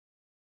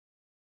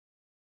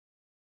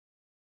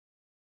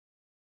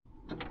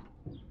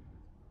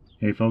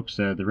Hey folks,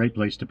 the right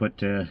place to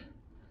put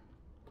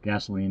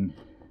gasoline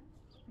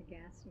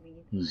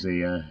is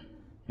a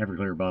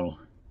Everclear bottle.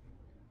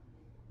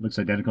 Looks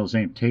identical,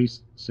 same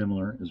taste,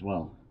 similar as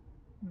well.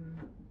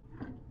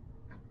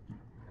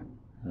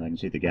 I can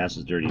see the gas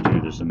is dirty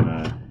too. There's some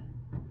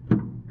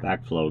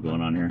backflow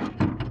going on here.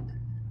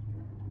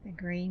 The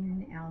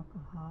grain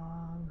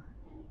alcohol.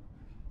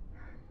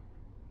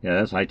 Yeah,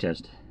 that's high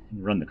test.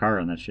 You run the car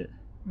on that shit.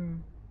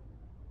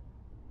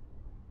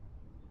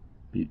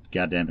 Be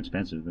goddamn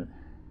expensive, but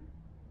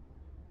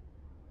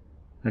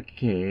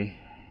okay.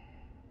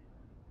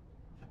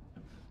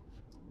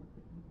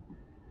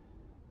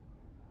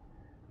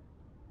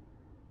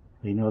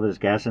 You know there's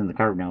gas in the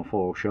car now,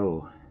 full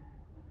show.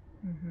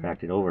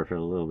 Backed it over for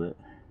a little bit.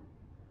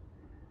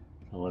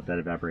 I'll let that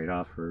evaporate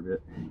off for a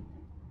bit.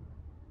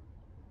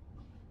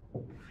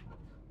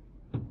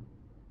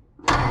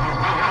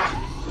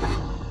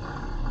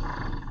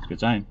 It's a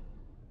good sign.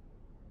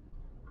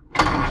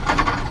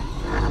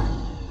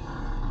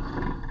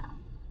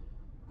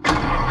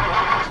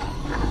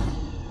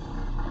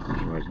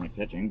 Otherwise not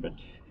catching, but...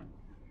 Do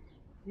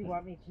you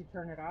want me to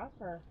turn it off,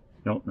 or?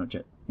 No, not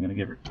yet. I'm gonna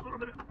give her a little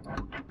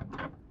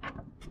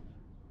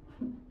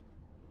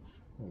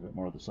bit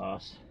more of the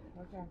sauce.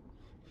 Okay.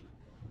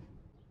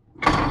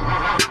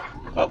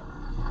 Oh!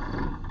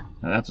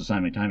 Now that's a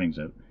sign my timing's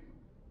out.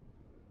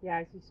 Yeah,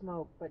 I see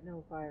smoke, but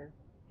no fire.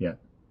 Yeah.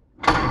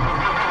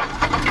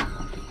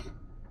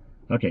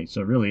 Okay,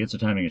 so really it's a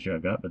timing issue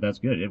I've got, but that's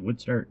good. It would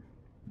start.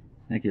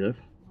 Thank you, Liv.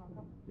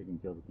 You can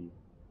kill the key.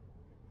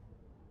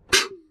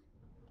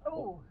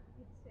 Oh!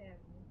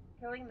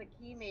 Killing the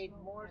key made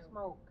more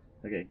smoke.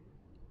 Okay.